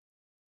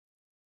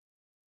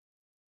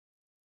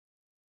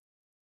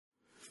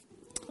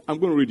I'm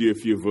going to read you a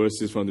few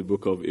verses from the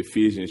book of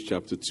Ephesians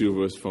chapter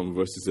 2, from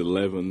verses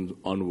 11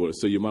 onwards.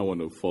 So you might want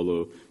to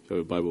follow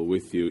your Bible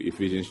with you.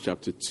 Ephesians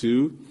chapter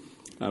 2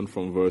 and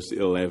from verse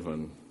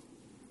 11.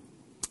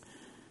 It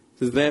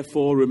says,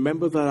 "Therefore,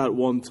 remember that at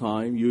one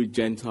time you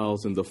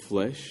Gentiles in the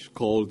flesh,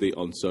 called the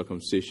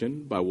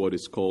uncircumcision by what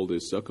is called the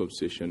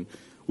circumcision,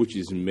 which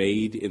is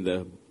made in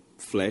the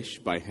flesh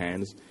by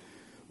hands.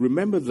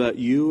 Remember that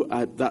you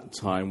at that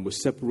time were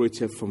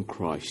separated from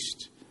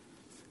Christ,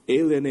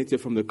 alienated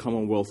from the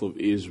commonwealth of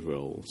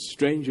Israel,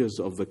 strangers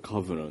of the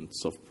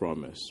covenants of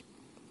promise,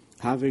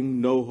 having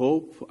no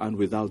hope and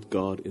without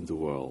God in the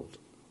world.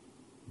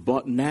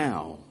 But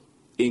now,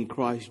 in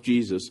Christ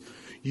Jesus,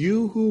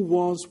 you who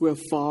once were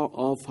far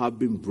off have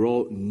been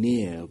brought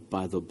near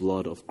by the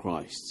blood of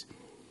Christ.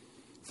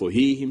 For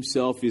he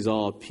himself is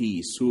our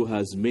peace, who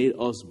has made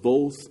us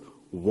both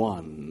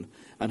one,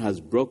 and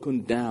has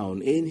broken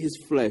down in his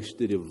flesh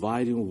the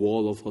dividing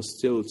wall of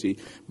hostility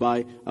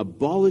by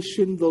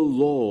abolishing the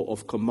law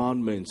of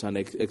commandments and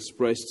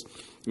expressed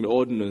in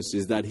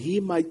ordinances, that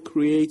he might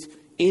create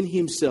in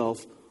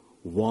himself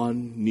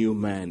one new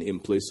man in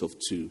place of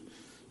two,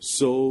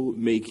 so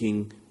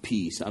making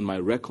peace, and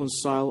might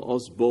reconcile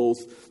us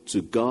both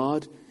to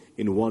God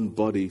in one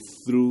body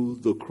through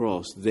the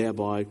cross,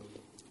 thereby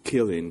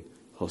killing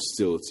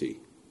hostility.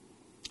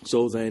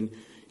 So then,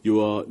 you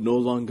are no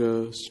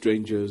longer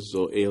strangers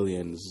or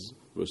aliens,"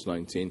 verse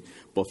 19,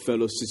 "but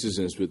fellow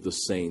citizens with the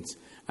saints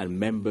and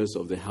members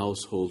of the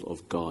household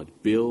of God,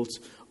 built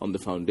on the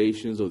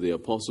foundations of the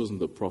apostles and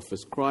the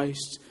prophets,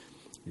 Christ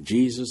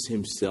Jesus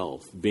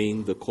himself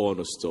being the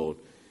cornerstone,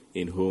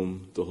 in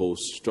whom the whole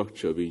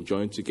structure, being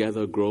joined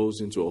together,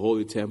 grows into a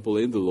holy temple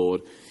in the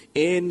Lord.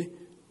 In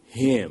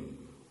him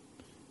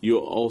you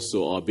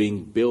also are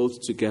being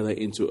built together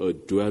into a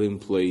dwelling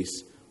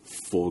place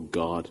for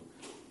God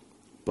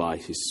by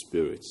his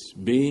Spirit."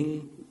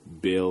 Being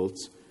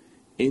built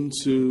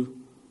into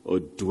a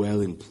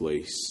dwelling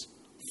place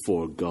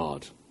for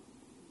God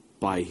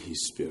by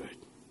his Spirit.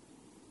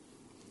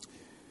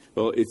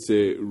 Well, it's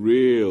a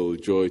real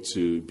joy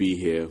to be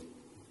here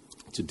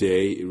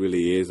today. It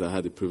really is. I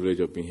had the privilege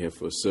of being here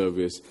for a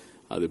service.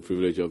 I had the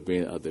privilege of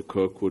being at the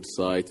Kirkwood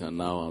site, and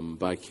now I'm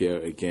back here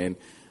again.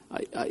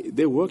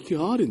 They work you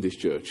hard in this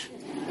church.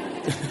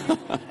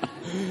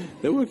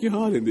 They work you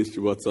hard in this,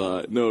 but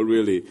no,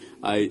 really,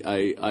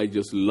 I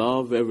just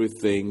love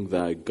everything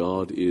that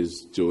God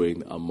is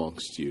doing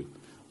amongst you.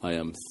 I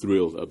am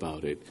thrilled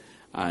about it.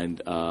 And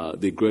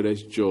the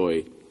greatest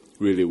joy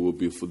really will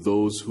be for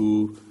those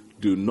who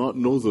do not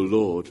know the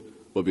Lord,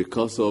 but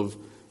because of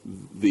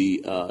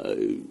the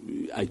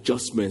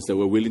adjustments that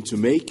we're willing to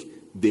make,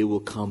 they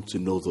will come to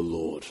know the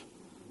Lord.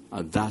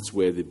 And that's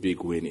where the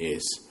big win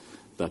is,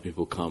 that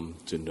people come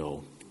to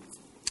know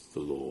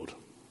the Lord.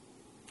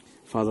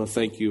 Father,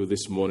 thank you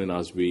this morning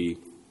as we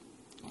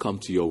come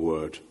to your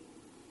word.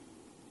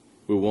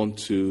 We want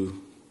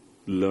to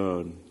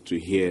learn, to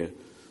hear,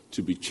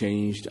 to be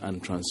changed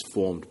and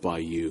transformed by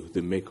you,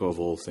 the maker of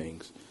all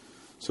things.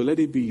 So let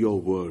it be your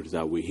word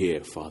that we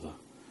hear, Father,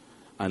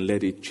 and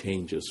let it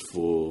change us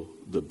for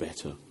the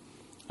better.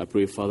 I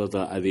pray, Father,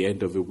 that at the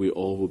end of it, we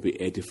all will be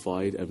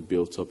edified and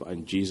built up,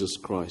 and Jesus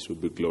Christ will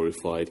be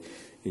glorified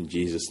in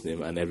Jesus'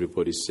 name. And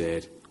everybody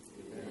said,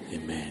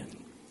 Amen. Amen.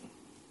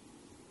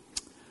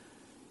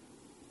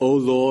 O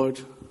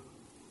Lord,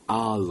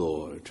 our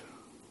Lord,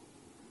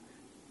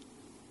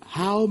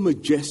 how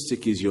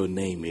majestic is your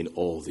name in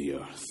all the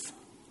earth.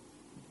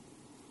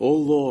 O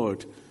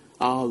Lord,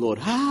 our Lord,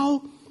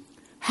 how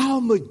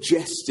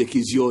majestic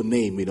is your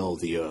name in all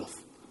the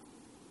earth.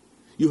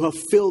 You have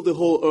filled the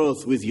whole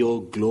earth with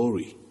your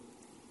glory.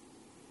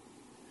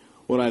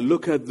 When I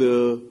look at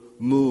the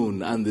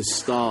moon and the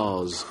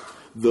stars,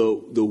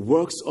 the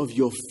works of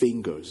your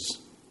fingers,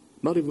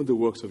 not even the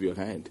works of your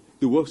hand,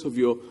 the works of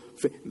your,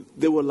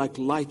 they were like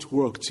light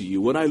work to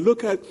you. When I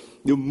look at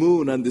the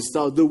moon and the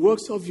stars, the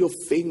works of your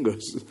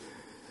fingers,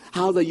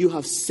 how that you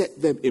have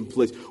set them in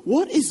place.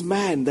 What is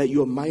man that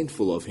you are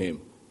mindful of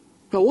him?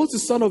 But what's the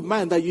Son of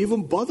Man that you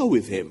even bother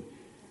with him?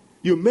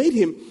 You made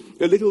him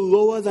a little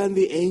lower than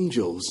the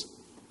angels.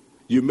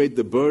 You made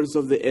the birds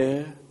of the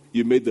air.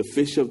 You made the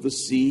fish of the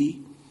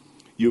sea.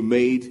 You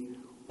made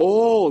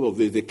all of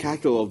the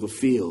cattle of the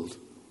field.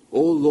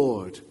 O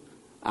Lord,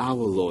 our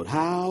Lord,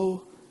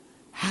 how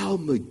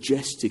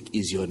majestic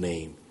is your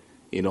name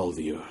in all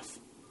the earth.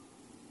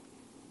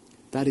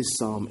 That is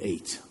Psalm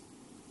 8.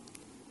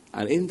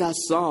 And in that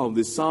psalm,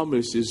 the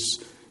psalmist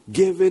is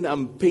giving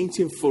and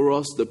painting for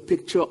us the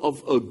picture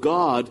of a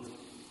God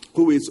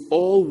who is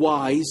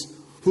all-wise,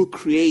 who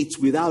creates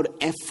without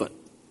effort,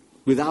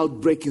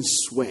 without breaking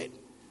sweat.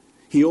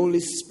 He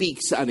only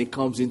speaks and it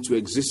comes into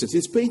existence.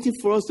 He's painting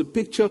for us the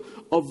picture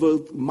of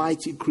a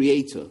mighty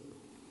creator.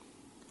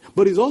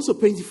 But he's also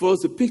painting for us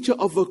the picture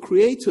of a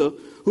creator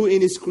who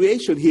in his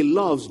creation, he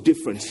loves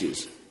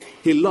differences.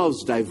 He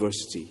loves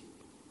diversity.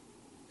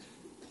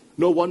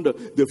 No wonder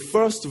the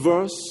first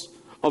verse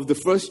of the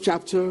first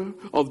chapter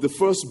of the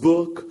first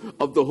book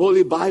of the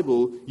Holy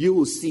Bible, you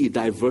will see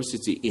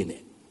diversity in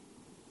it.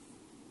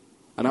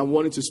 And I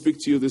wanted to speak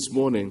to you this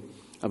morning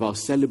about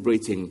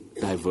celebrating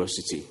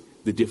diversity,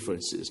 the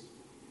differences.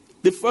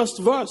 The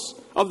first verse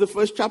of the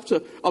first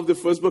chapter of the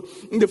first book,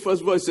 in the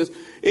first verse says,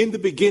 in the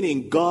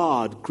beginning,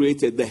 God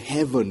created the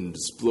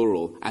heavens,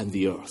 plural, and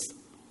the earth.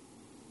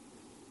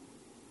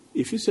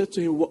 If you said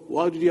to him,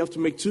 why did you have to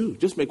make two?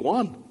 Just make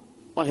one.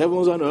 Why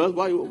heavens and earth?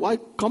 Why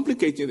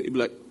complicate it? He'd be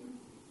like,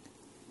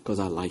 because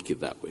I like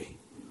it that way.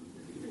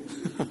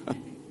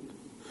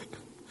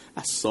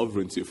 That's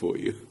sovereignty for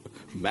you.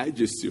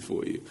 Majesty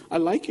for you. I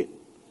like it.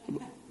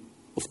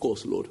 Of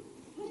course, Lord.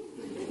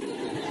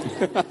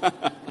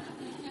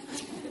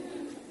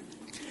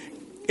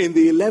 In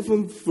the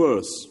 11th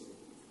verse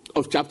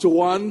of chapter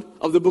 1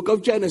 of the book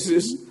of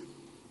Genesis,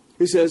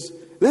 he says,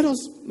 let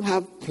us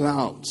have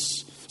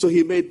plants. So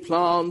he made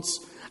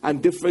plants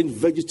and different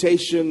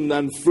vegetation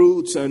and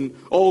fruits and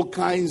all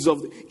kinds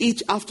of,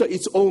 each after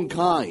its own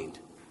kind.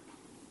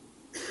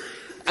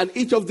 And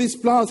each of these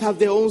plants have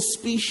their own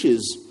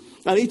species.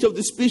 And each of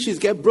the species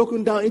get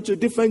broken down into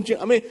different,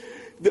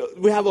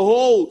 we have a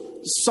whole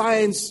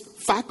science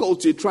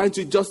faculty trying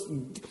to just,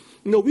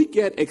 we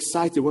get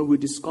excited when we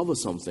discover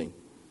something.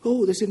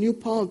 Oh, there's a new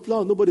plant.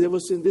 Nobody's ever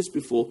seen this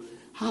before.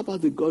 How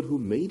about the God who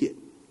made it?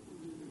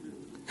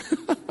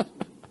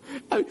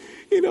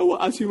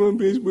 As human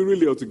beings, we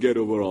really ought to get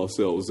over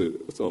ourselves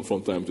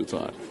from time to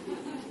time.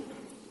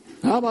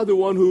 How about the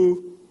one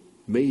who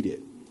made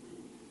it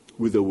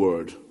with the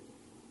word?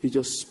 He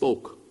just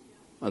spoke,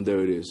 and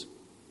there it is.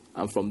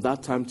 And from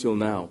that time till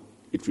now,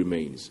 it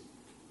remains.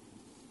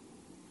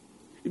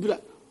 You'd be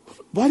like,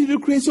 why did you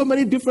create so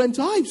many different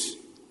types?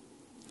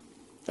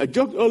 I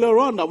joked earlier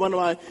on that one of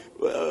my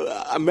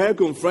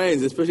American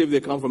friends, especially if they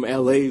come from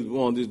LA,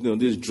 one of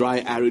these dry,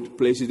 arid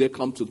places, they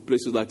come to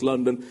places like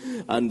London,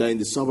 and in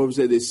the suburbs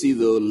there, they see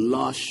the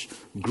lush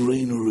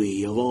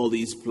greenery of all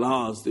these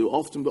plants. They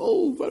often be,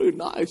 oh, very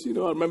nice. I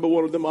remember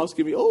one of them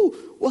asking me, oh,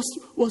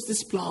 what's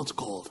this plant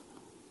called?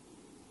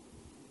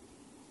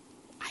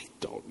 I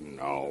don't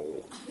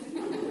know.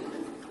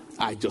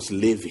 I just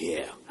live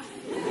here.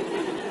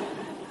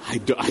 I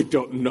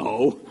don't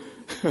know.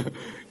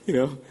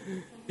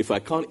 If I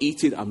can't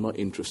eat it, I'm not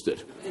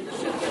interested.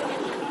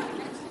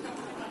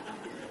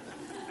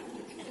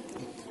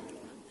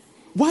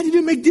 Why did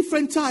you make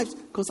different types?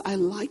 Because I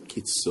like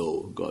it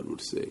so, God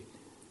would say.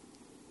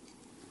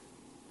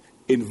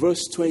 In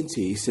verse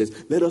 20, he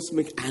says, let us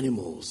make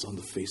animals on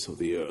the face of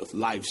the earth,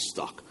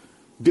 livestock,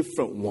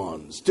 different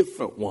ones.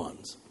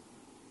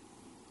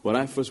 When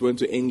I first went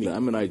to England,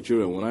 I'm a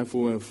Nigerian. When I first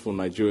went from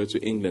Nigeria to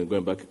England,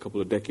 going back a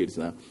couple of decades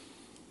now,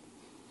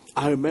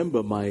 I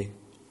remember my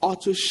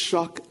utter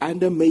shock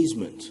and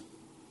amazement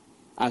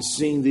at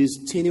seeing these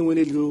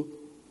teeny-weeny little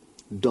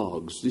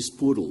dogs, these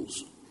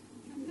poodles,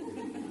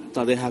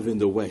 that they have in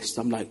the West.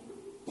 I'm like,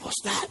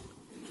 what's that?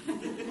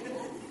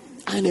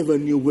 I never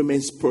knew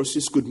women's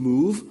purses could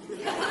move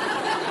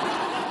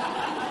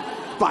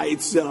by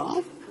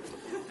itself.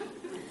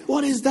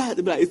 What is that?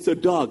 They'd be like, it's a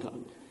dog.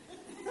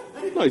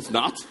 No, it's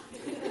not.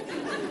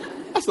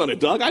 That's not a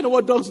dog. I know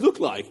what dogs look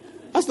like.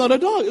 That's not a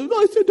dog. No,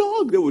 it's a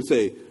dog, they would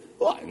say.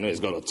 Well, I know it's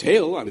got a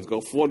tail and it's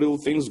got 4 little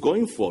things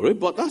going for it,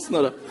 but that's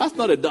not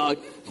a dog.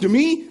 To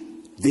me,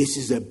 this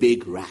is a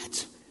big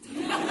rat.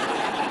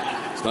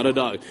 It's not a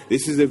dog.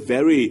 This is a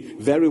very,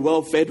 very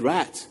well-fed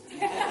rat.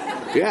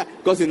 Yeah,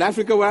 because in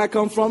Africa where I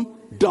come from,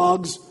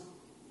 dogs,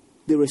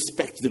 they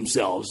respect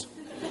themselves.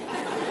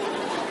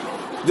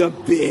 They're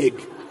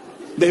big.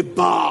 They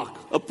bark,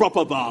 a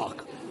proper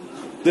bark.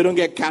 They don't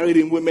get carried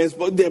in women's,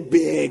 but they're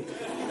big.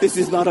 This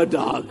is not a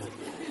dog.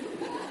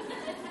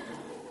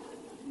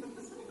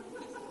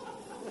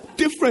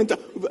 Different.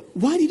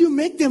 Why did you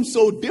make them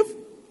so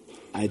different?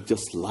 I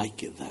just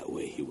like it that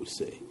way, he would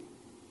say.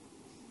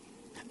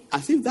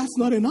 As if that's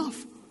not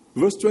enough.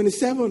 Verse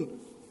 27,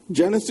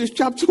 Genesis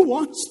chapter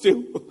 1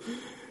 still.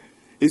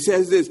 It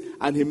says this,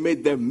 and he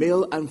made them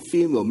male and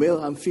female.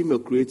 Male and female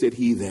created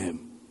he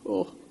them.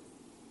 Oh,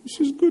 this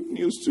is good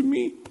news to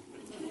me.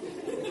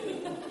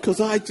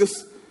 Because I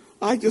just,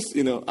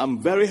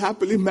 I'm very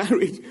happily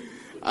married.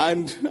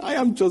 And I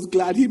am just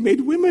glad he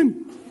made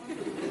women.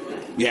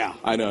 Yeah,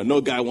 I know. No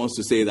guy wants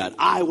to say that.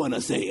 I want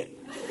to say it.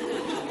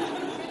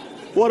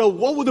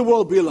 What would the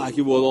world be like if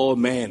it was all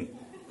men?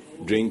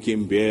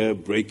 Drinking beer,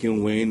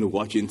 breaking wind,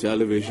 watching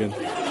television.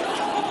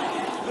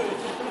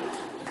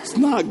 It's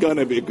not going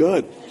to be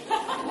good.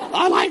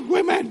 I like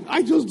women.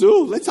 I just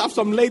do. Let's have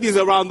some ladies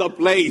around the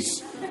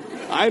place.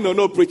 I know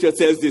no preacher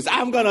says this.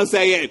 I'm going to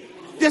say it.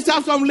 Just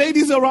have some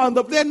ladies around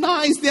the place. They're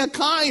nice. They're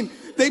kind.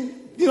 They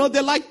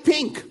like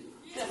pink.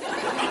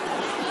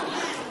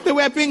 They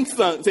wear pink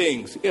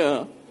things.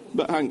 Yeah.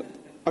 But hang on.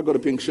 I got a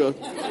pink shirt.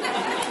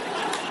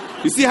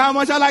 You see how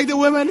much I like the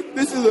women?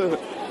 This is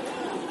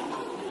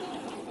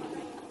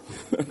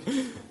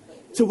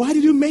So why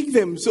did you make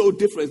them so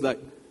different? It's like,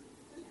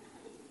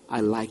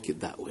 I like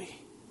it that way.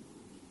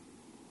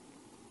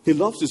 He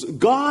loves this.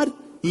 God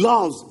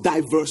loves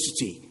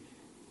diversity.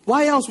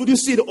 Why else would you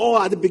see it all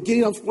at the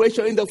beginning of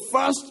creation in the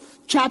first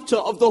chapter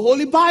of the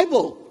Holy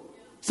Bible?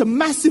 It's a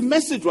massive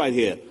message right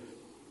here.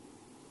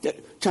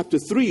 Chapter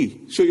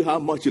 3, show you how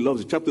much he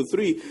loves it. Chapter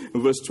 3,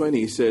 verse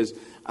 20, it says,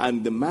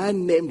 and the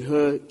man named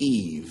her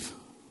Eve,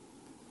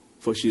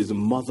 for she is the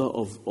mother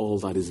of all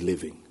that is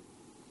living.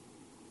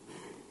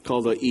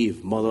 Called her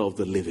Eve, mother of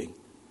the living.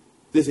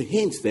 There's a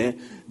hint there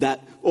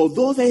that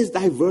although there is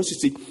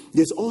diversity,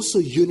 there's also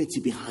unity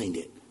behind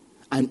it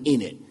and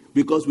in it.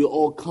 Because we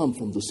all come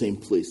from the same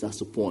place. That's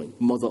the point.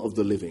 Mother of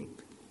the living.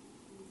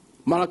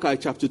 Malachi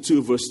chapter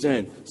 2 verse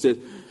 10 says,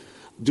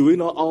 do we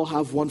not all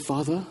have one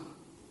Father?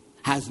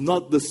 Has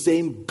not the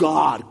same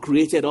God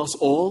created us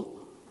all?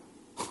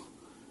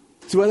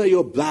 So whether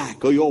you're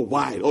black or you're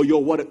white or you're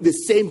what, the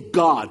same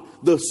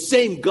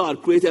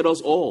God created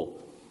us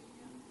all.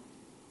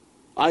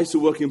 I used to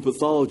work in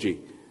pathology.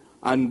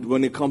 And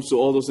when it comes to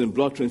all those in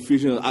blood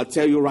transfusion, I'll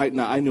tell you right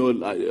now, I know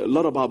a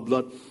lot about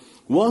blood.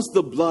 Once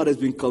the blood has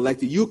been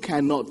collected, you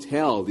cannot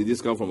tell, did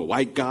this come from a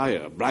white guy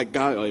or a black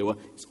guy? Or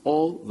it's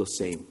all the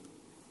same.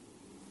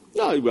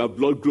 Yeah, we have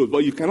blood groups,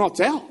 but you cannot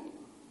tell.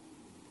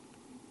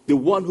 The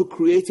one who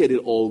created it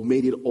all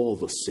made it all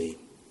the same.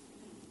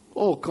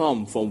 All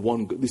come from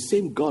one God. The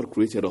same God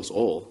created us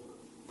all.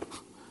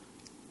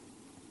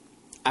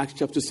 Acts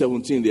chapter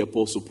 17, the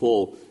Apostle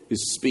Paul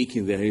is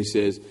speaking there. He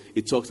says,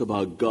 he talks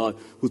about God.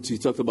 He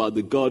talked about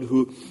the God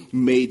who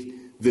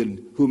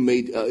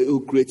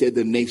created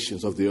the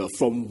nations of the earth.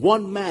 From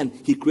one man,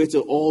 he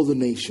created all the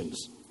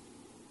nations.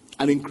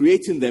 And in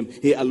creating them,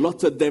 he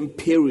allotted them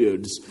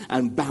periods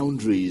and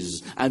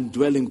boundaries and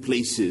dwelling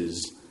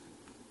places.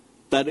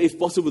 That if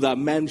possible, that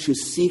man should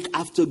seek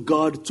after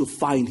God to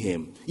find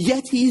him.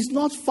 Yet he is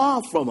not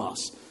far from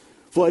us.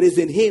 For it is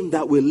in him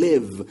that we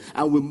live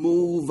and we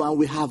move and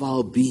we have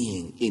our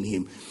being in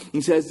him. He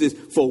says this,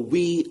 for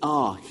we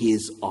are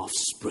his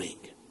offspring.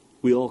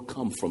 We all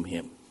come from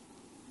him.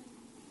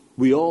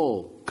 We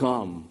all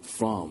come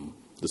from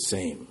the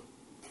same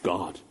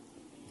God.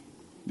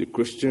 The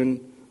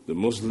Christian, the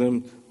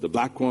Muslim, the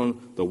black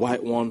one, the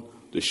white one,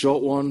 the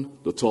short one,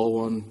 the tall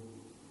one.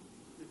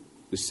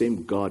 The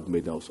same God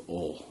made us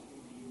all.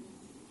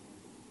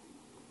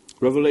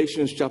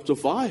 Revelation chapter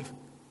 5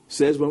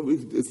 says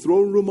the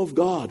throne room of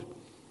God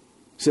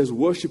says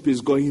worship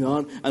is going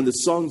on and the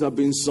songs are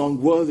being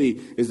sung.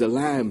 Worthy is the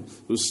Lamb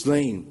who was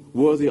slain.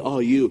 Worthy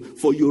are you.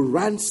 For you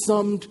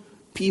ransomed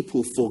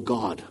people for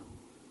God.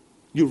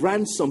 You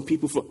ransom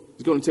people for...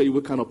 He's going to tell you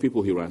what kind of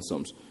people he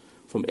ransoms.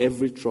 From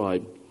every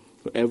tribe,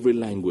 from every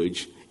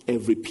language,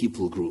 every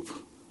people group.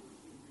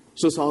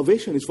 So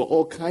salvation is for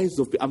all kinds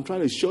of people. I'm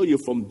trying to show you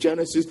from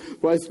Genesis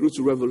right through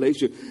to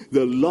Revelation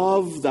the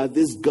love that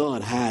this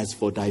God has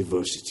for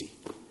diversity.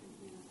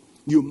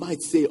 You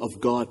might say of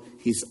God,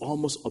 he's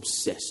almost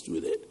obsessed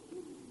with it.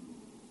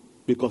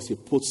 Because he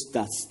puts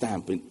that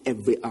stamp in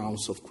every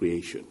ounce of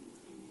creation.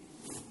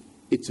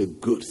 It's a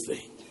good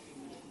thing.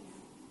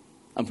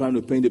 I'm trying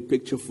to paint a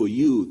picture for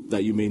you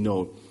that you may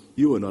know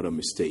you are not a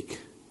mistake.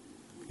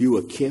 You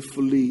are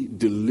carefully,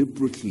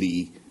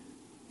 deliberately,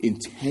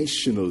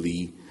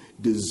 intentionally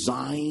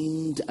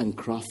designed and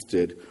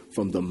crafted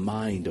from the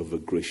mind of a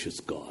gracious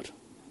God.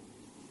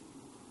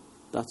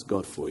 That's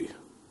God for you.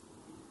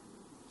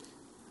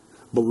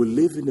 But we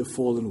live in a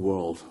fallen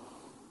world.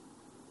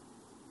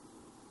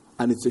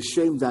 And it's a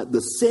shame that the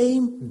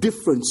same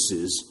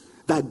differences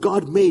that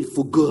God made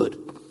for good,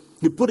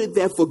 he put it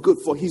there for good,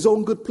 for his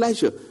own good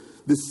pleasure.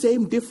 The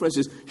same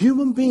differences,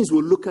 human beings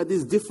will look at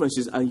these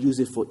differences and use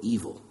it for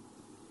evil.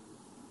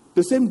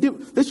 They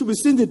should be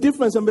seeing the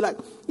difference and be like,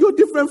 you're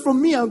different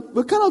from me.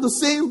 We're kind of the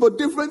same but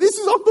different. This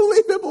is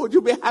unbelievable.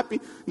 You'll be happy.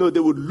 No,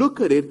 they would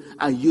look at it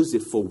and use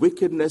it for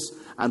wickedness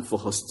and for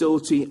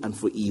hostility and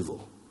for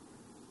evil.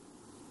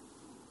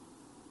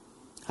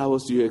 How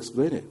else do you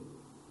explain it?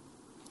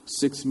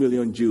 6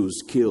 million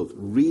Jews killed,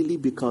 really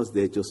because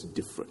they're just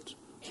different.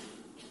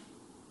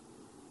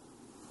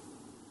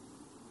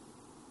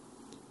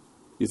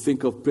 You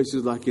think of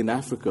places like in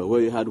Africa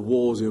where you had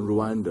wars in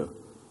Rwanda.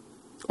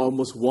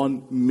 Almost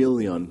 1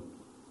 million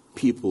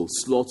people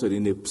slaughtered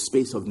in a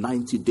space of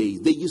 90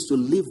 days. They used to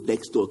live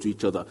next door to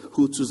each other,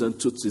 Hutus and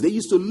Tutsis. They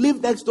used to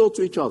live next door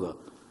to each other.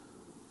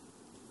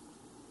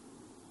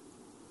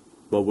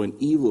 But when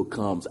evil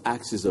comes,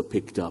 axes are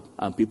picked up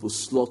and people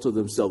slaughter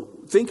themselves.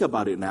 Think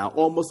about it now.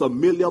 Almost 1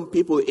 million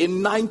people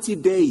in 90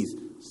 days.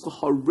 It's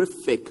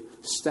horrific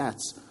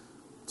stats.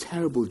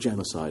 Terrible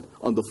genocide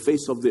on the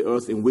face of the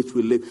earth in which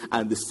we live.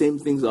 And the same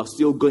things are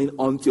still going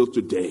on till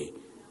today.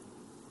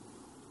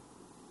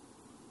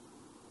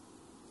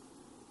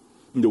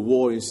 In the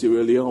war in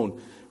Sierra Leone,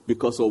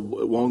 because of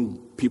one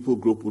people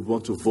group would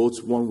want to vote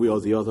one way or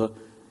the other,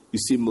 you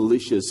see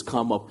militias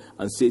come up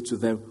and say to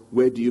them,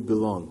 where do you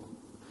belong?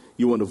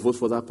 You want to vote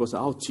for that person?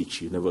 I'll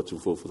teach you never to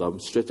vote for them.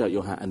 Stretch out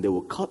your hand and they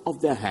will cut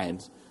off their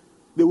hands.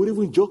 They would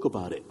even joke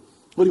about it.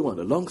 What do you want,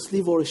 a long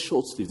sleeve or a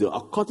short sleeve?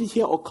 They'll cut it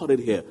here or cut it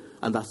here.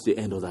 And that's the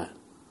end of that.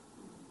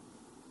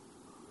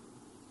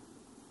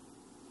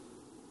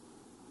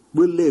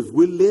 We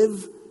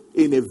live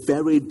in a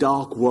very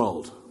dark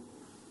world.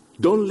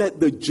 Don't let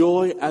the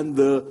joy and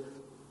the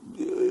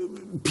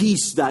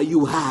peace that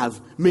you have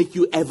make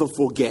you ever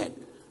forget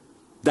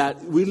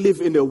That we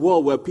live in a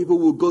world where people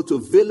will go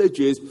to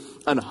villages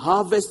and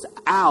harvest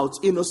out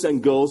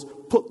innocent girls,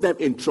 put them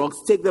in trucks,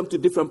 take them to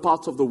different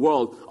parts of the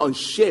world on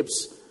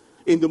ships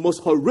in the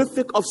most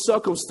horrific of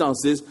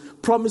circumstances,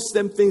 promise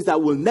them things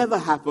that will never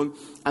happen,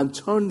 and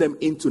turn them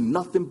into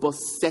nothing but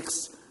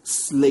sex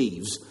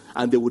slaves,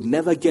 and they would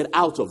never get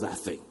out of that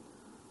thing.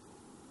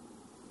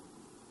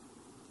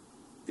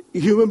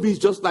 Human beings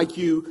just like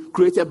you,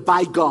 created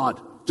by God,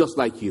 just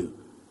like you.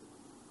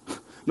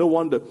 No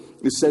wonder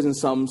it says in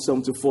Psalm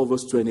 74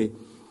 verse 20,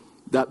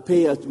 that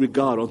pay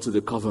regard unto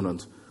the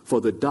covenant, for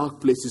the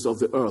dark places of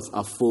the earth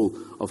are full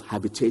of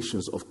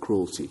habitations of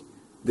cruelty.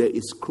 There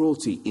is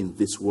cruelty in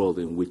this world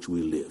in which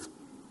we live.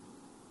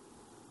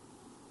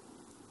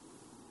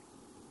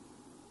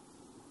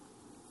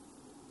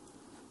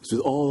 It's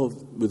with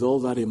all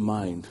that in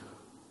mind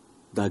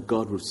that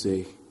God would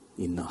say,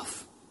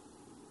 enough.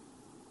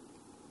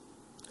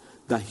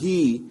 That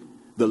He,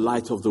 the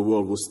light of the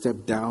world, will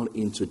step down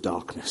into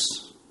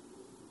darkness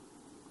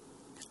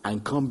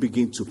and come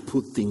begin to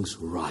put things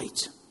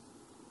right.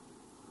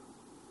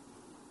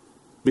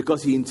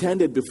 Because He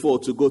intended before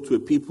to go to a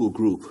people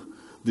group,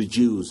 the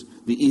Jews,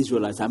 the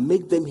Israelites, and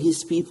make them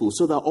His people,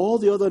 so that all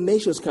the other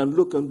nations can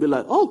look and be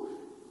like, oh,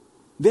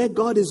 their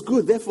God is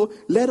good. Therefore,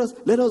 let us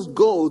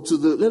go to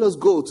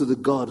the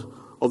God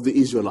of the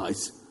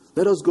Israelites.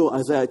 Let us go,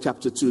 Isaiah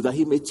chapter 2, that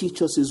He may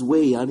teach us His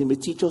way and He may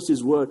teach us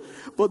His word.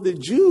 But the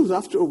Jews,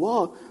 after a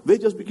while, they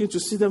just begin to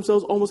see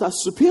themselves almost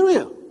as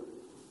superior.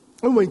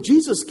 And when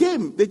Jesus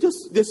came,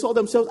 they saw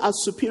themselves as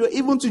superior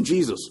even to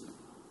Jesus.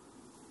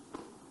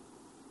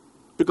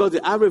 Because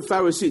the average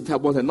Pharisee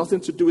wanted nothing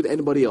to do with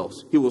anybody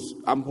else. He was,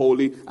 I'm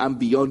holy, I'm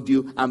beyond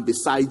you, I'm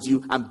beside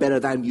you, I'm better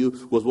than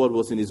you, was what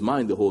was in his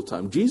mind the whole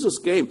time. Jesus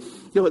came,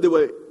 they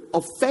were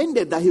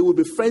offended that He would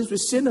be friends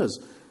with sinners.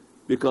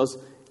 Because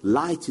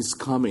light is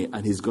coming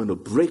and He's going to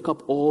break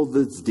up all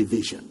these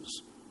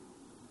divisions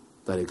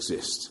that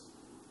exist.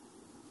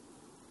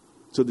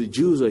 So the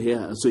Jews are here,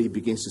 and so He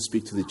begins to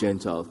speak to the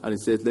Gentiles. And He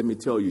says, let me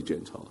tell you,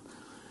 Gentiles.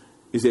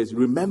 He says,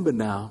 remember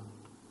now,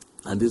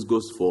 and this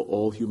goes for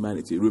all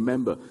humanity,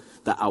 remember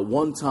that at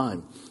one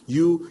time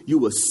you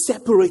were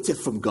separated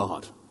from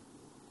God.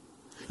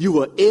 You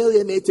were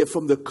alienated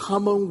from the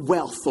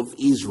commonwealth of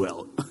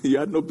Israel. You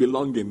had no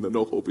belonging,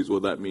 no hope is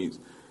what that means.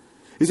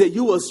 He said,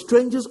 you were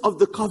strangers of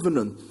the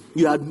covenant.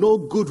 You had no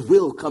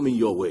goodwill coming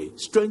your way.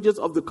 Strangers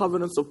of the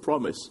covenants of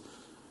promise.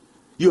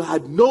 You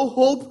had no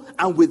hope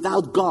and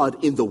without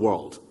God in the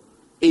world.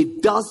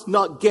 It does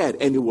not get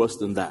any worse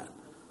than that.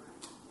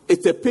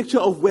 It's a picture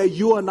of where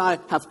you and I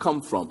have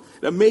come from.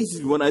 It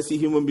amazes me when I see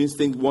human beings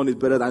think one is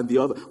better than the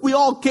other. We're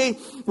all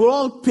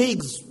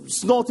pigs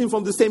snorting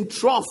from the same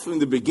trough in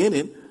the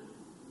beginning.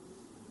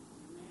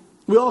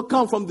 We all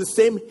come from the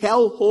same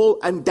hellhole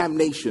and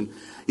damnation.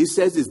 He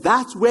says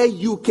that's where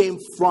you came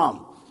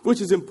from.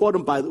 Which is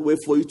important, by the way,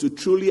 for you to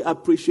truly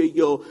appreciate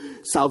your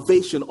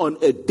salvation on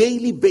a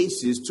daily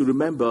basis, to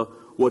remember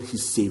what He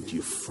saved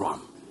you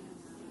from.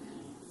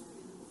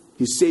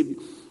 He saved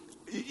you.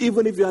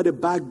 Even if you had a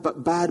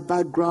bad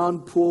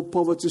background, poor,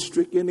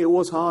 poverty-stricken, it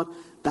was hard,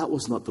 that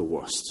was not the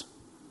worst.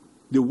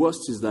 The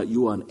worst is that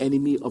you are an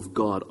enemy of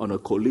God on a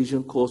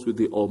collision course with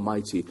the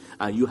Almighty,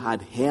 and you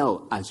had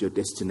hell as your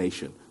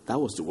destination. That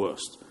was the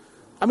worst.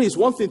 I mean, it's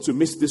one thing to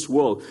miss this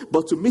world,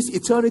 but to miss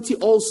eternity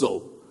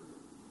also.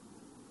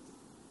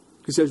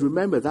 He says,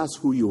 remember, that's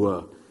who you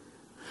were.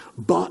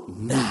 But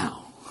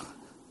now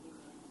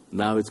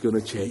it's going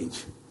to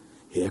change.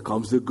 Here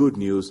comes the good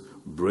news.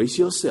 Brace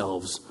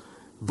yourselves.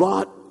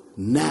 But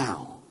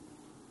now,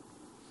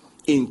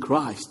 in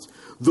Christ,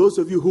 those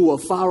of you who are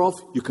far off,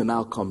 you can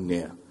now come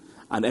near.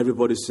 And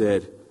everybody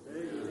said,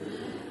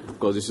 amen.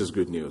 Because this is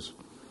good news.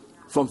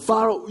 From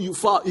far,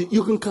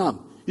 you can come.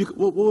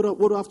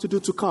 What do I have to do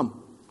to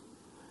come?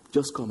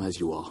 Just come as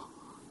you are.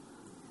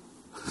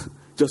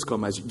 Just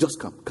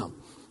come.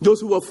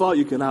 Those who are far,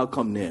 you can now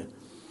come near.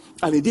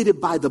 And He did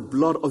it by the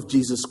blood of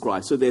Jesus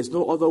Christ. So there's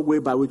no other way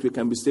by which we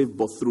can be saved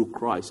but through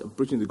Christ. I'm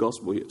preaching the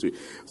gospel here to you.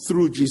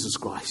 Through Jesus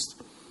Christ.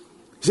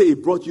 He said He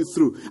brought you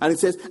through. And it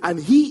says, and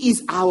He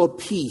is our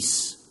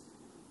peace.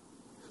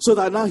 So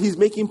that now He's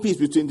making peace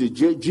between the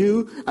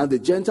Jew and the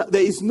Gentile.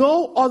 There is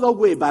no other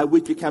way by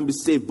which we can be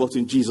saved but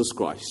in Jesus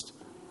Christ.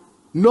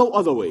 No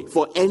other way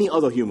for any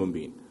other human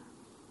being.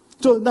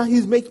 So now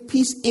He's making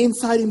peace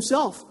inside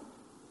Himself.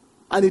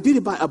 And He did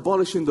it by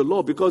abolishing the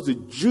law, because the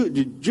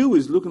Jew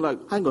is looking like,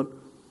 hang on,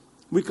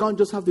 we can't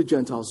just have the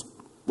Gentiles.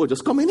 We're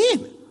just coming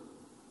in.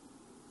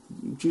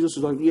 Jesus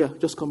is like, yeah,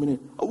 just coming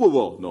in. Oh,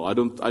 well, no, I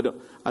don't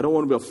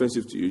want to be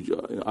offensive to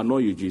you. I know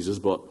you, Jesus,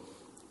 but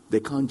they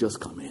can't just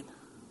come in.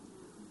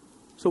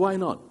 So why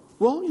not?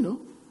 Well,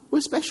 we're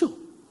special.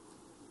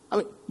 I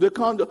mean, they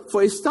can't.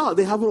 For a start,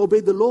 they haven't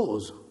obeyed the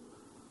laws.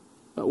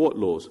 What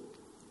laws?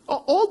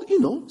 All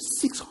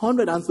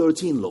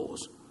 613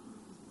 laws.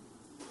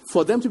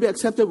 For them to be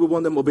accepted, we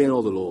want them obeying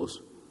all the laws.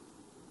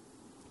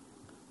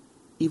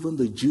 Even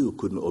the Jew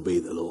couldn't obey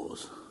the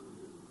laws.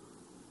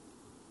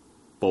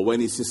 But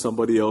when he sees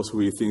somebody else who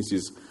he thinks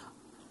is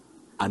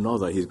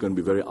Another, he's going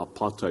to be very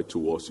apartheid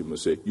towards him and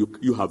say,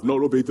 you have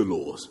not obeyed the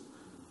laws.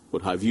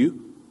 But have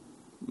you?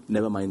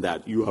 Never mind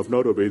that. You have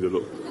not obeyed the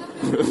law.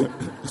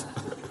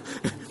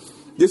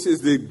 This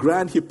is the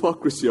grand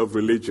hypocrisy of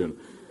religion.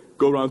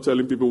 Go around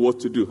telling people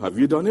what to do. Have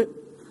you done it?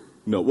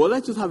 No. Well,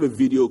 let's just have a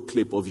video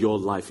clip of your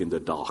life in the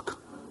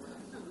dark.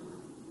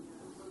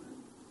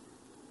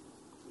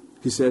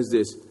 He says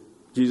this.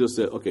 Jesus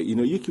said, okay,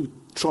 you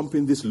keep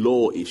trumping this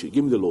law issue.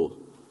 Give me the law.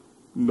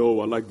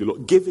 No, I like the law.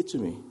 Give it to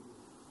me.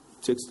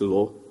 Takes the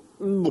law.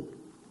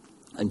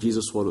 And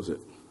Jesus swallows it.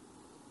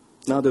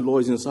 Now the law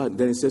is inside.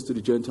 Then he says to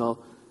the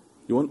Gentile,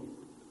 you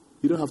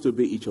don't have to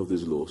obey each of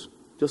these laws.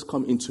 Just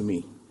come into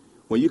me.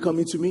 When you come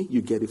into me,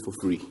 you get it for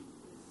free.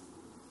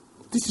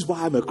 This is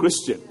why I'm a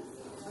Christian.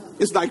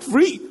 It's like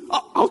free.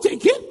 I'll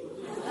take it.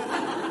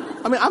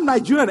 I mean, I'm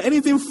Nigerian.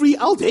 Anything free,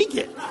 I'll take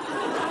it.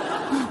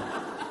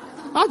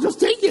 I'll just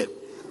take it.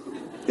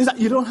 It's like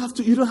you don't have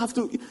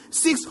to.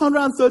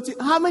 630.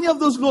 How many of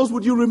those laws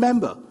would you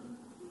remember?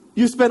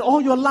 You spend all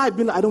your life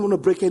being, I don't want to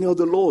break any of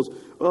the laws.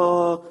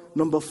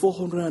 Number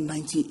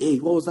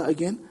 498. What was that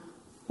again?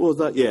 What was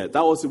that? Yeah,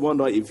 that was the one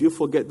that if you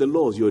forget the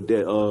laws, you're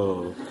dead.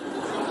 Oh.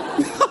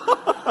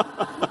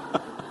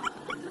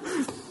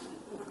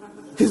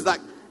 He's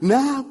like,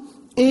 now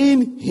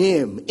in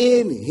him,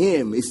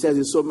 it says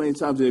it so many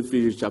times in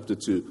Ephesians chapter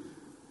 2,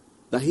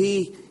 that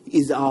he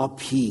is our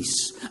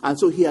peace. And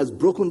so he has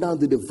broken down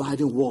the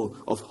dividing wall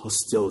of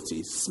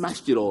hostility,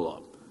 smashed it all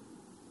up.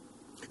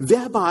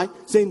 Thereby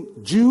saying,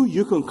 Jew,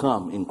 you can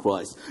come in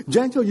Christ.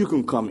 Gentile, you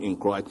can come in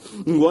Christ.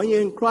 When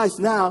you're in Christ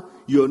now,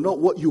 you're not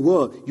what you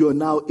were. You're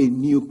now a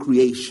new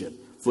creation.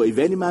 For if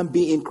any man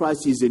be in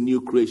Christ, he is a new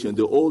creation.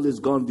 The old is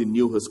gone, the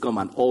new has come,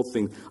 and all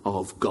things are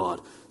of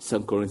God.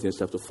 2 Corinthians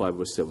chapter 5,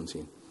 verse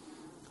 17.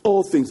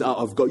 All things are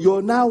of God.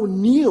 You're now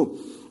new.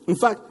 In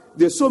fact,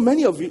 there's so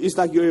many of you, it's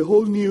like you're a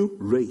whole new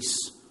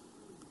race.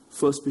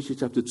 1 Peter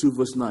chapter 2,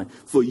 verse 9.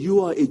 For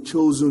you are a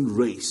chosen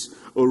race,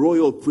 a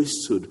royal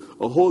priesthood,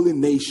 a holy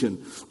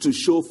nation, to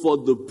show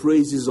forth the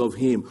praises of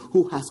him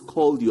who has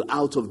called you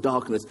out of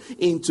darkness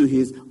into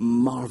his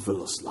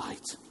marvelous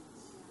light.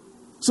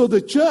 So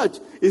the church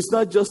is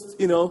not just,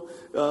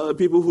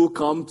 people who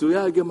come to,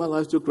 I give my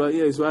life to Christ,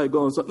 it's where I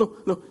go on. So,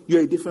 no,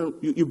 you're a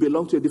different, you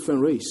belong to a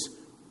different race.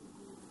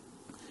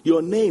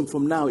 Your name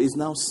from now is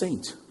now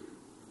Saint.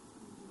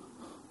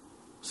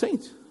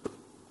 Saint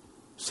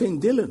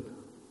Dylan.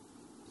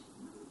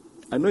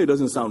 I know it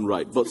doesn't sound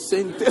right, but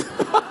Saint Dylan.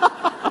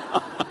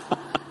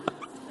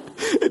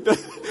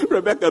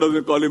 Rebecca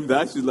doesn't call him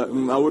that. She's like,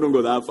 I wouldn't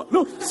go that far.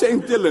 No,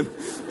 Saint Dylan.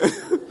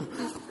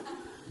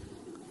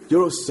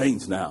 You're a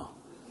saint now.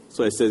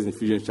 So it says in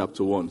Ephesians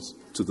chapter 1,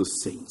 to the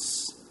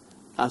saints.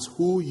 That's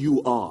who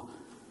you are.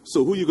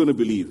 So who are you going to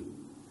believe?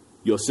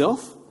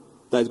 Yourself?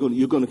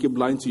 You're going to keep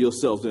lying to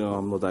yourself.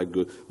 I'm not that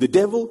good. The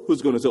devil,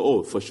 who's going to say,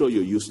 oh, for sure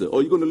you're useless.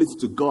 Or you're going to listen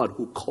to God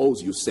who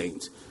calls you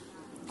saint.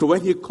 So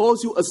when he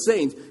calls you a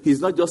saint,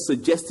 he's not just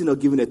suggesting or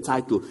giving a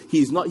title.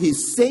 He's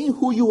saying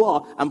who you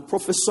are and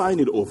prophesying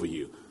it over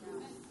you.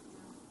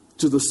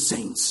 To the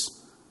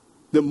saints.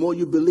 The more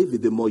you believe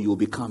it, the more you will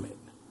become it.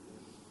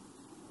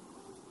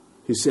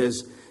 He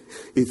says,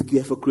 if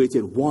therefore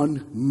created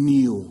one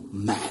new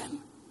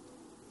man.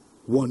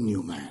 One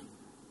new man.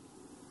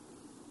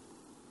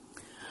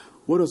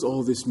 What does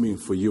all this mean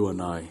for you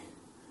and I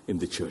in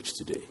the church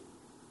today?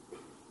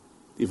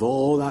 If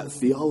all that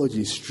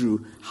theology is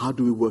true, how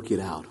do we work it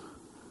out?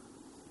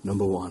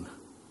 Number one,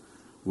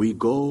 we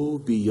go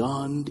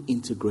beyond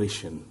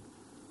integration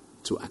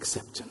to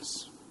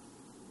acceptance.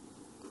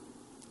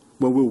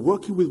 When we're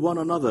working with one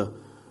another,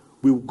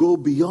 we go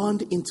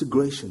beyond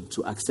integration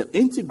to accept.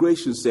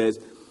 Integration says,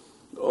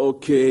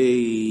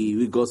 okay,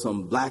 we got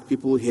some black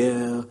people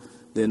here.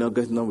 They're not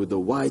getting on with the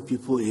white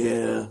people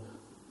here.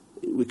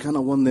 We kind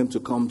of want them to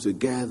come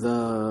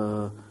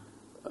together,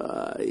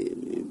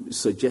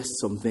 suggest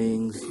some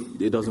things.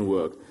 It doesn't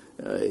work.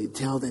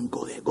 Tell them,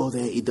 go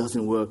there. It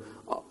doesn't work.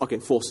 Okay,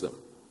 force them.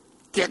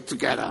 Get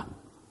together.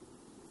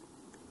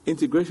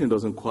 Integration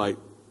doesn't quite,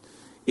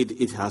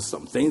 it has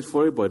some things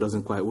for it, but it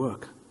doesn't quite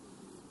work.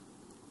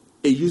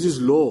 It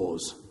uses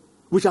laws,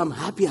 which I'm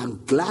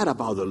glad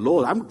about the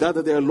law. I'm glad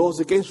that there are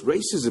laws against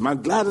racism.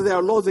 I'm glad that there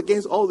are laws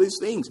against all these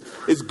things.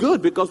 It's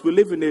good because we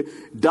live in a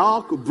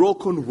dark,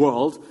 broken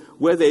world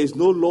where there is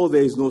no law,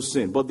 there is no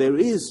sin. But there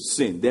is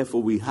sin.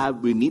 Therefore, we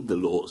need the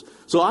laws.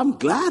 So I'm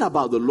glad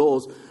about the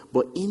laws.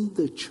 But in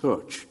the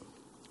church,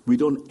 we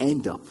don't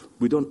end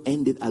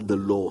it at the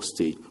law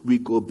stage. We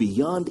go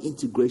beyond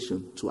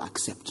integration to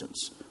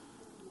acceptance.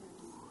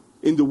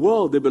 In the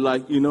world, they'll be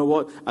like, you know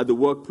what? At the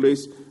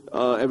workplace,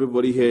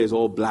 everybody here is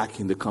all black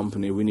in the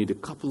company. We need a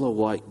couple of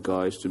white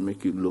guys to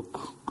make it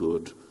look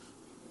good.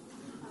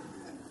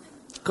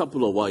 A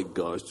couple of white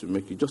guys to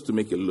make it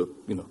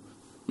look,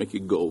 make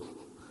it go.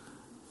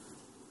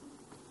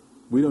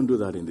 We don't do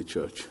that in the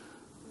church.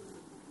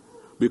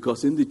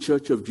 Because in the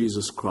church of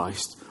Jesus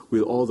Christ,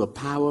 with all the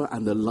power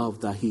and the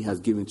love that he has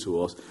given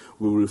to us,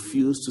 we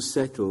refuse to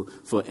settle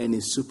for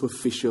any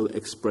superficial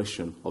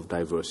expression of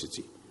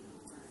diversity.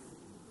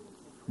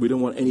 We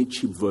don't want any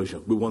cheap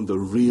version. We want the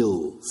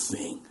real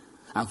thing.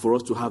 And for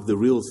us to have the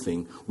real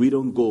thing, we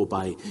don't go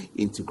by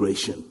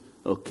integration.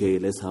 Okay,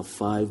 let's have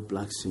 5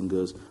 black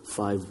singers,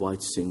 5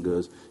 white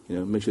singers.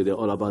 Make sure they're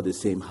all about the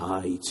same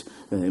height.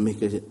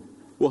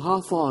 Well,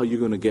 how far are you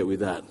going to get with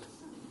that?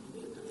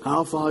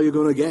 How far are you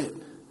going to get?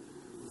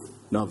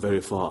 Not very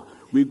far.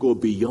 We go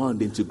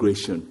beyond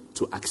integration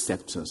to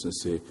acceptance and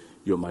say,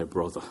 you're my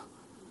brother,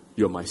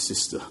 you're my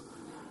sister,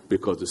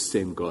 because the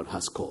same God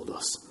has called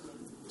us.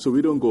 So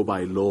we don't go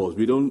by laws.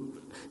 We don't,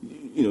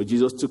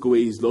 Jesus took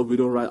away his law. We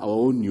don't write our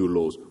own new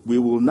laws. We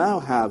will now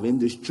have in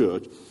this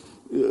church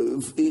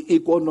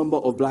equal number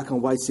of black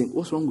and white singers.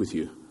 What's wrong with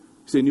you?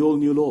 It's a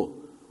new law.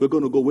 We're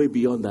going to go way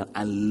beyond that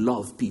and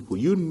love people.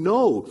 You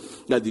know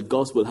that the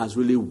gospel has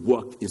really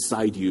worked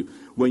inside you.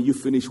 When you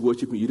finish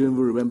worshiping, you don't even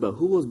remember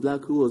who was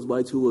black, who was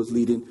white, who was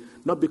leading.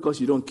 Not because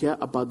you don't care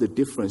about the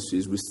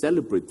differences, we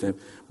celebrate them,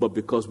 but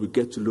because we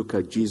get to look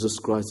at Jesus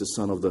Christ, the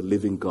Son of the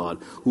living God,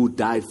 who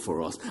died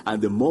for us.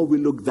 And the more we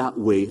look that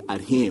way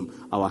at him,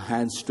 our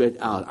hands stretch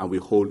out and we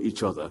hold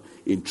each other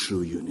in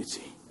true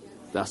unity.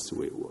 That's the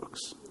way it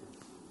works.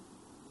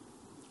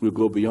 We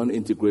go beyond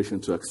integration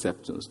to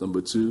acceptance.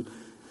 Number 2,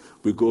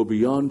 we go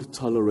beyond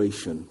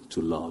toleration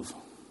to love.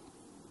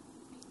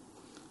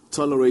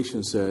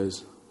 Toleration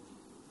says,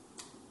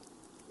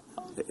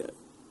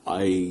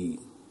 I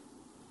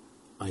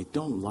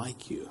don't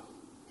like you,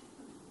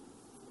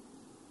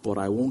 but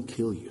I won't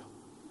kill you.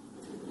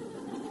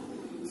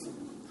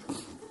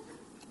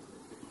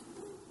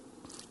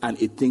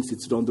 And it thinks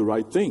it's done the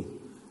right thing.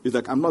 It's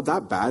like, I'm not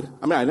that bad.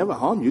 I mean, I never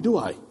harm you, do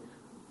I?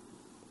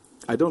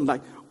 I don't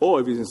like... Or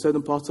if it's in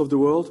certain parts of the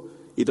world,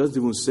 it doesn't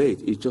even say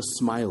it. It just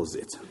smiles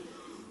it.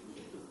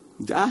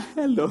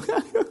 Hello.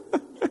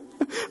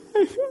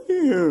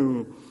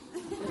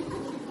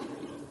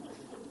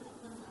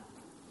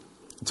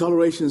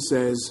 Toleration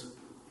says,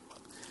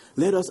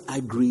 let us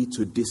agree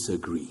to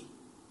disagree.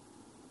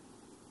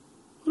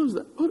 What is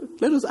that?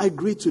 Let us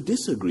agree to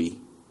disagree.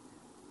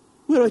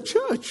 We're a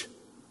church.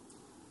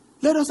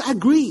 Let us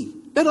agree.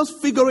 Let us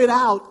figure it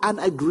out and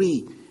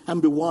agree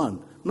and be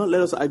one. Not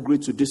let us agree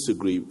to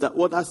disagree.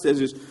 What that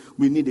says is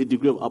we need a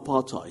degree of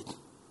apartheid.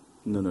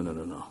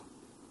 No.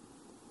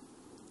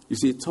 You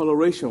see,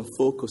 toleration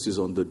focuses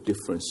on the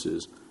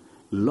differences.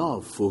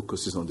 Love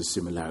focuses on the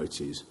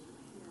similarities.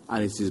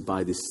 And it is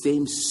by the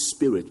same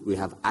Spirit, we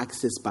have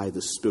access by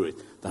the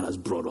Spirit that has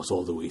brought us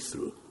all the way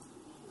through.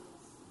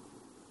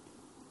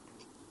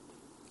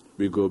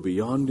 We go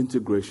beyond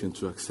integration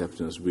to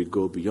acceptance. We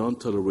go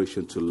beyond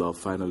toleration to love.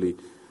 Finally,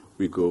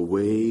 we go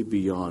way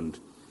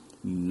beyond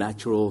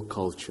natural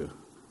culture,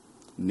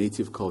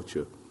 native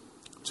culture,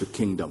 to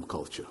kingdom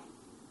culture.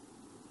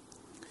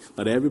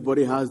 But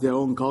everybody has their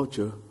own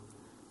culture.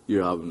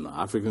 You have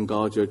African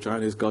culture,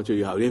 Chinese culture,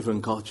 you have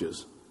different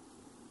cultures.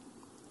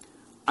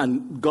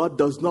 And God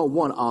does not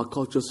want our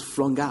cultures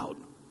flung out.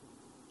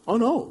 Oh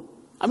no.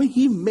 I mean,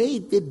 he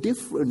made the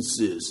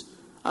differences.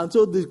 And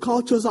so the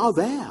cultures are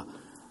there.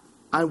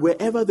 And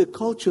wherever the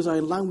cultures are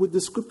in line with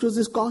the scriptures,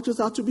 these cultures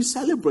are to be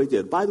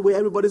celebrated. By the way,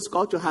 everybody's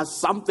culture has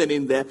something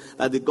in there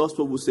that the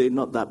gospel will say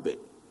not that big.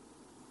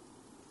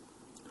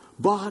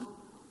 But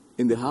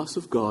in the house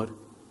of God,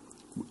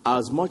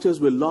 as much as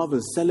we love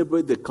and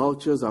celebrate the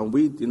cultures, and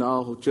we in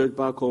our church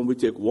back home, we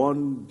take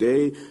one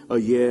day a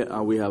year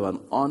and we have an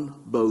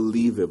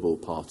unbelievable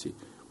party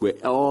where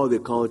all the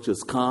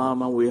cultures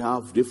come and we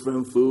have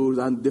different foods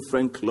and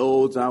different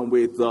clothes, and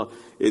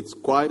it's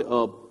quite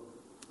a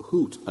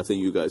hoot, I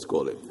think you guys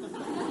call it.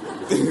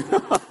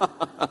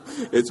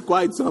 It's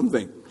quite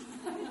something.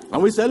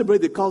 And we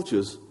celebrate the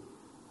cultures,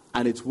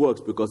 and it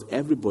works because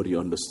everybody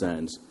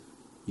understands.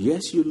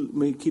 Yes, you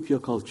may keep your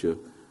culture,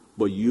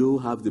 but you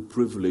have the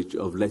privilege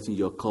of letting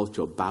your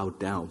culture bow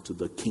down to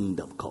the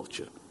kingdom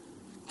culture.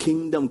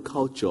 Kingdom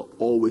culture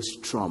always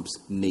trumps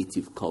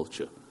native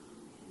culture.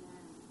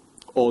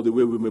 Or the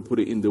way we may put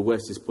it in the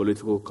West is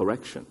political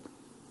correction.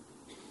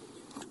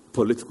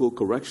 Political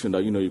correction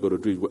that you got to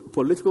do it.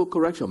 Political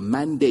correction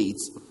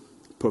mandates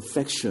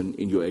perfection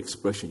in your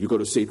expression. You got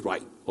to say it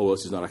right, or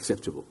else it's not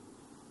acceptable.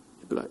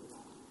 You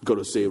got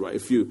to say it right.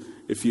 If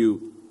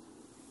you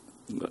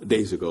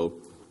days ago,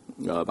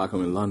 back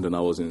home in London,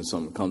 I was in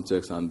some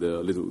context, and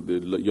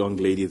the young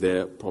lady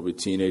there, probably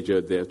teenager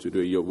there to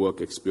do your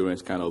work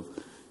experience, kind of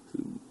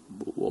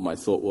what my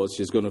thought was,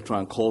 she's going to try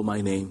and call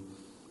my name,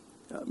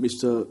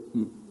 Mr.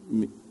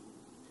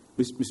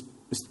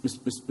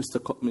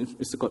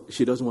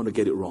 She doesn't want to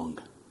get it wrong.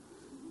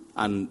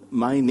 And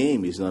my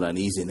name is not an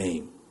easy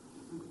name.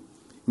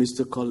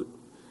 Mr. Col,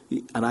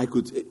 and I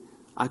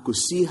could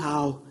see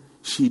how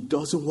she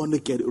doesn't want to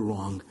get it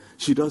wrong.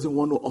 She doesn't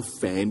want to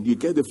offend. You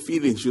get the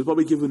feeling she was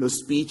probably giving a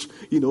speech,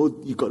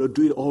 you got to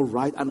do it all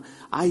right. And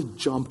I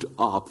jumped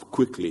up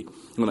quickly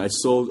when I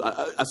saw,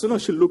 as soon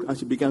as she looked and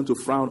she began to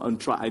frown and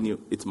try, I knew,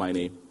 it's my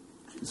name.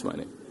 It's my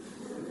name.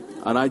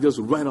 And I just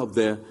ran up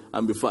there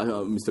and before,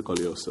 Mr.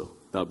 Colioso.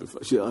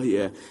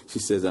 She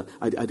says,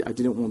 I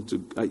didn't want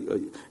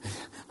to,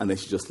 and then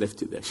she just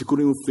left it there. She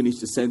couldn't even finish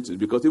the sentence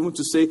because even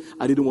to say,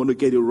 I didn't want to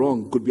get it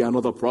wrong could be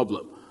another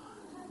problem.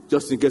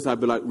 Just in case I'd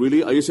be like,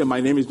 really? Are you saying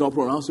my name is not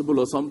pronounceable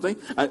or something?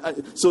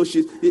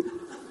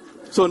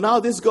 So now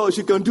this girl,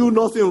 she can do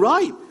nothing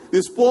right.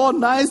 This poor,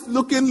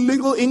 nice-looking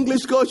little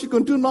English girl, she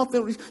can do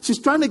nothing. She's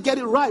trying to get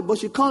it right, but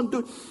she can't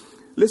do it.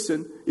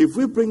 Listen, if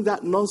we bring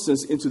that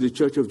nonsense into the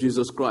Church of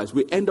Jesus Christ,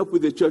 we end up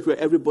with a church where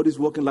everybody's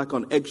walking like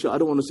on eggshell. I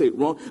don't want to say it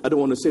wrong. I don't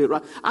want to say it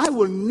right. I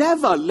will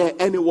never let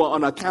anyone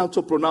on account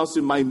of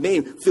pronouncing my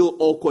name feel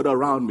awkward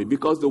around me,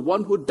 because the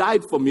one who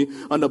died for me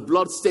on the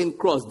blood-stained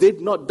cross did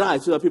not die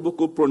so that people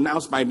could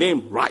pronounce my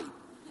name right.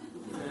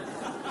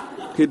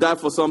 He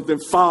died for something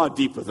far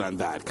deeper than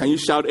that. Can you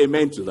shout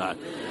amen to that?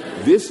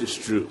 This is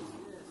true.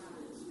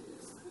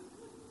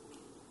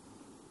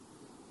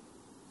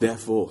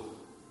 Therefore,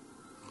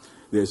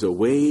 there's a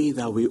way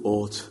that we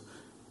ought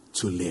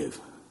to live.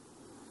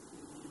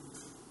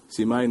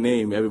 See, my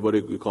name,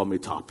 everybody will call me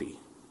Toppy.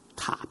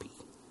 Toppy,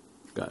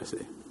 gotta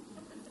say.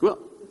 Well,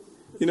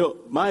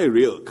 my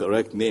real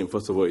correct name,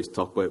 first of all, is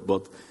Tokwe,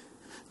 but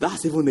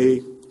that's even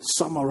a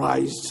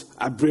summarized,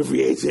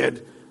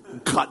 abbreviated,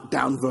 cut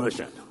down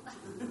version.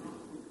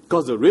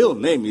 Because the real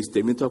name is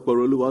Temitope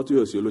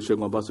Oluwatoyosi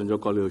Olusegun Obasanjo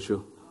Kole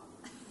Osho.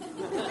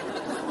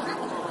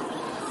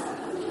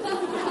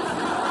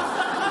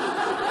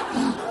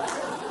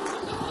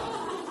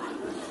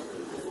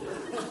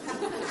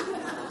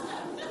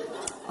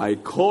 I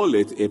call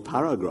it a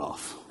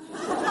paragraph.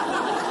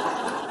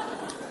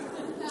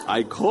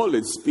 I call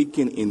it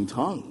speaking in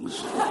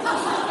tongues.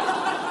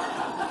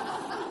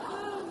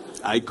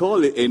 I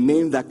call it a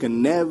name that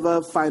can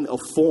never find a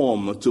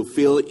form to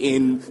fill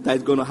in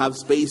that's going to have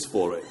space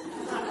for it.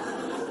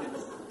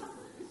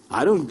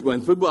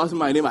 When people ask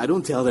my name, I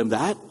don't tell them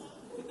that.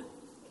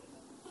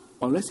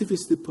 Unless if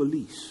it's the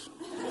police.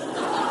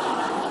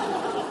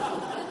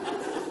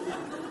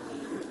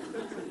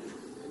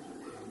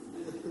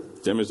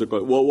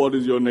 What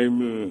is your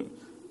name?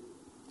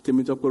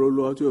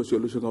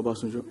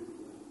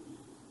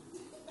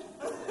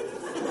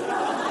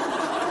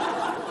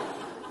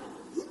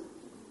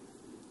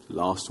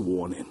 Last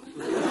warning.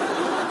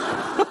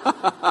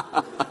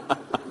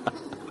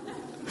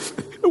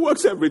 It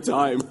works every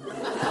time.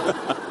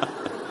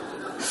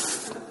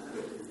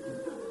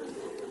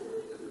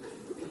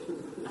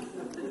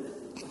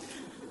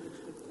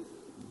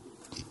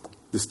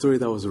 The story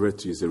that was read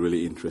to you is a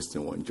really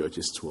interesting one,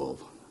 Judges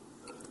 12.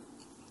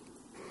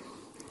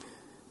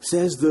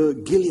 Says the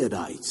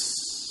Gileadites,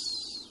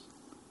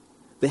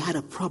 they had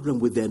a problem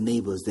with their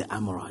neighbors, the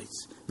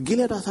Amorites. The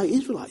Gileadites are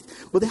Israelites,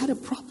 but they had a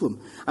problem.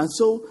 And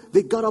so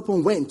they got up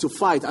and went to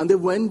fight. And they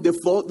went, they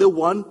fought, they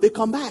won, they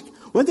come back.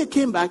 When they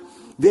came back,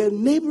 their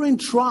neighboring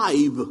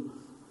tribe,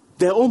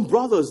 their own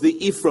brothers, the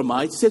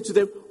Ephraimites, said to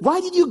them,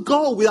 why did you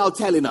go without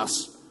telling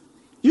us?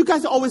 You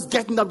guys are always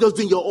getting up, just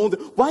doing your own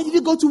thing. Why did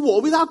you go to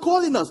war without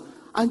calling us?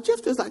 And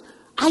Jephthah's like,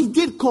 I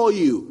did call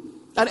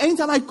you. And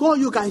anytime I call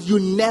you guys, you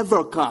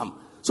never come.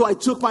 So I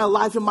took my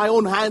life in my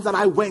own hands and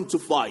I went to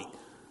fight.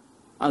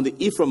 And the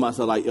Ephraimites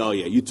are like, oh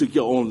yeah, you took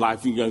your own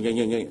life. You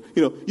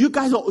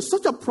guys are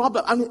such a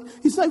problem. I mean,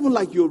 it's not even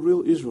like you're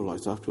real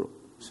Israelites after all.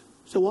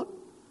 So what?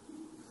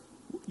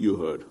 You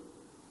heard.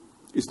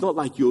 It's not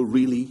like you're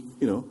really,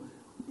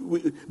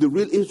 the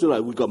real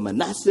Israelite. We got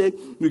Manasseh,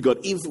 we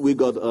got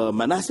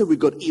Manasseh, we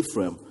got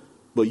Ephraim.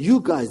 But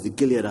you guys, the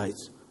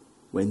Gileadites,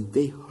 when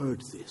they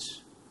heard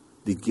this,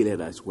 the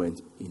Gileadites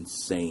went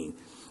insane.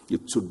 They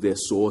took their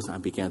swords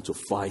and began to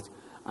fight,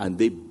 and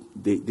they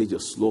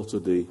just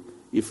slaughtered the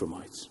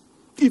Ephraimites.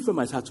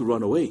 Ephraimites had to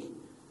run away.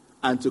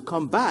 And to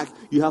come back,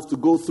 you have to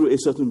go through a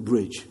certain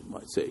bridge, you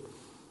might say.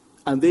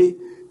 And the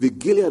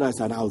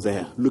Gileadites are now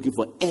there, looking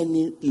for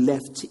any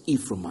left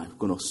Ephraimite,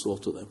 going to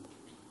slaughter them.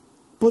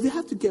 But they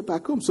have to get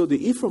back home. So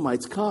the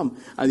Ephraimites come,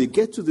 and they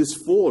get to this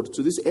ford,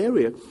 to this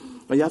area,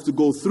 and you have to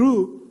go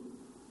through.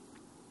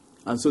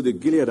 And so the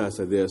Gileadites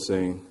are there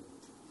saying,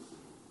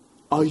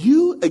 are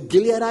you a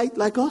Gileadite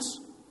like us?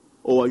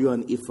 Or are you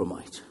an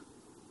Ephraimite?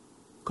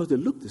 Because they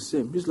look the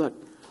same. He's like,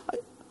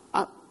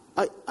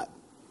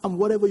 I'm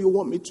whatever you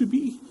want me to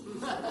be.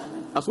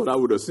 That's what I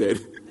would have said.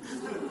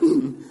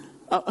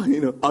 Are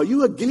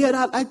you a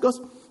Gileadite like us?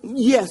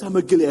 Yes, I'm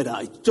a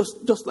Gileadite.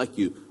 Just like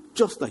you.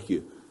 Just like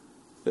you.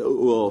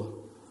 Well,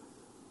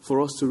 for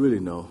us to really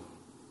know,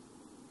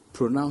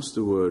 pronounce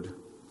the word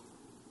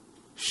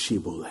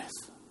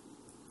Shibboleth.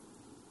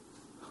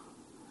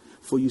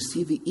 For you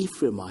see, the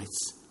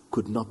Ephraimites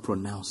could not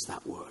pronounce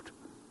that word.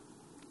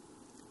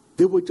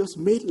 They were just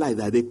made like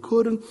that. They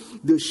couldn't,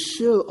 the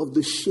shell of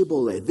the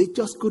Shibboleth, they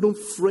just couldn't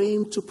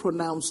frame to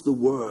pronounce the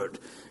word.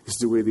 It's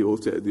the way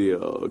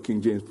the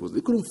King James puts it.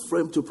 They couldn't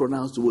frame to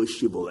pronounce the word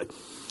Shibboleth.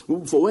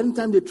 For one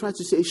time they tried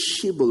to say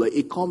Shibboleth,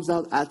 it comes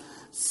out as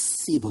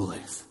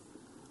Sibboleth.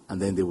 And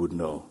then they would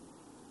know,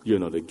 you're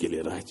not a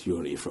Gileadite,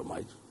 you're an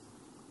Ephraimite.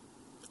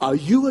 Are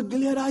you a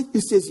Gileadite?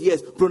 He says,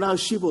 yes,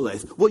 pronounce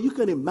Shibboleth. Well, you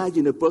can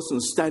imagine a person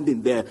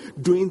standing there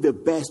doing their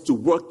best to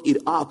work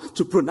it up,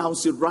 to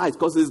pronounce it right,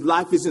 because his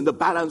life is in the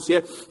balance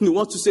here. He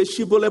wants to say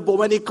Shibboleth, but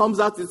when it comes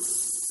out,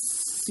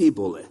 it's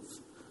Sibboleth.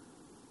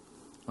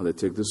 And they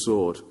take the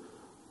sword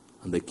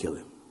and they kill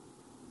him.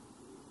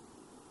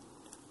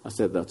 I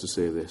said that to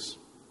say this.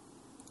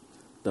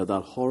 That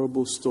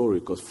horrible story,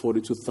 because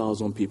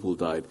 42,000 people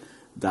died,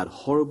 that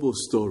horrible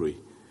story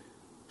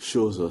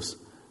shows us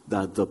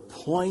that the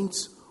point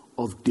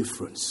of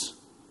difference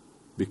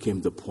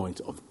became the point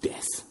of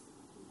death.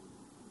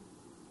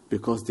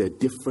 Because they're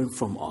different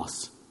from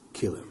us,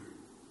 kill him.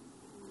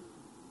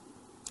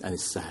 And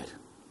it's sad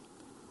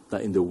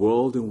that in the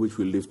world in which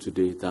we live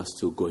today, that's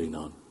still going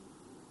on.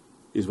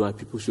 It's why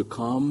people should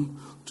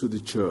come to the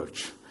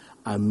church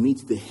and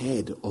meet the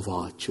head of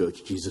our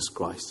church, Jesus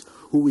Christ,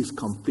 who is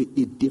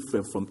completely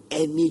different from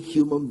any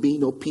human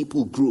being or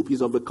people group.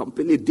 He's of a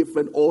completely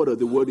different order.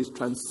 The word is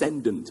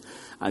transcendent.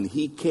 And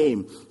he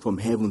came from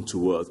heaven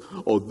to earth.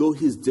 Although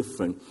he's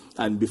different,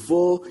 and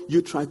before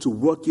you try to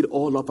work it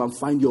all up and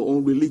find your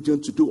own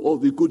religion to do all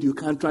the good you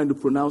can trying to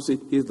pronounce it,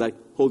 he's like,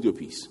 hold your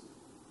peace.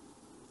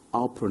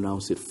 I'll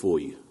pronounce it for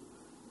you.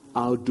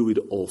 I'll do it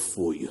all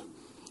for you.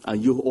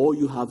 And all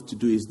you have to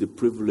do is the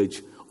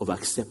privilege of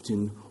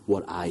accepting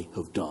what I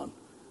have done.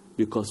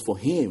 Because for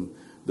him,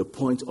 the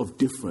point of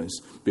difference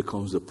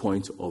becomes the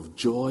point of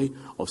joy,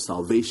 of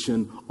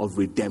salvation, of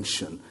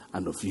redemption,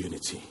 and of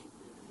unity.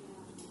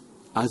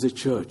 As a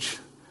church,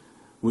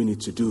 we need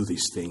to do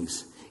these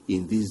things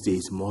in these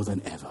days more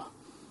than ever.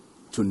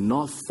 To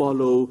not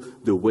follow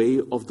the way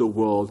of the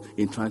world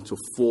in trying to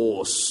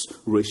force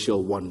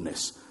racial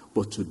oneness,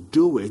 but to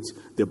do it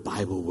the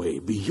Bible way,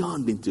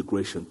 beyond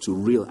integration to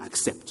real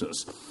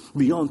acceptance,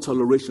 beyond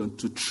toleration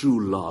to true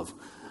love,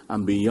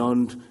 and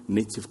beyond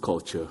native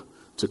culture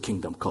to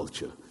kingdom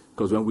culture.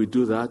 Because when we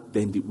do that,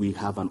 then we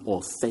have an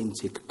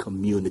authentic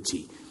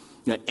community.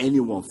 Now,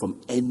 anyone from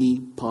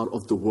any part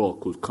of the world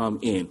could come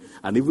in,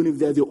 and even if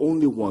they're the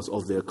only ones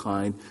of their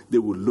kind, they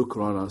would look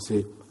around and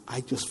say,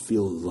 I just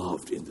feel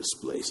loved in this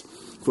place.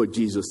 For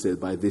Jesus said,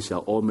 by this shall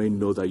all men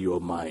know that you are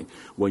mine,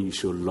 when you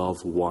shall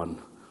love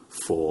one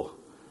for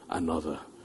another.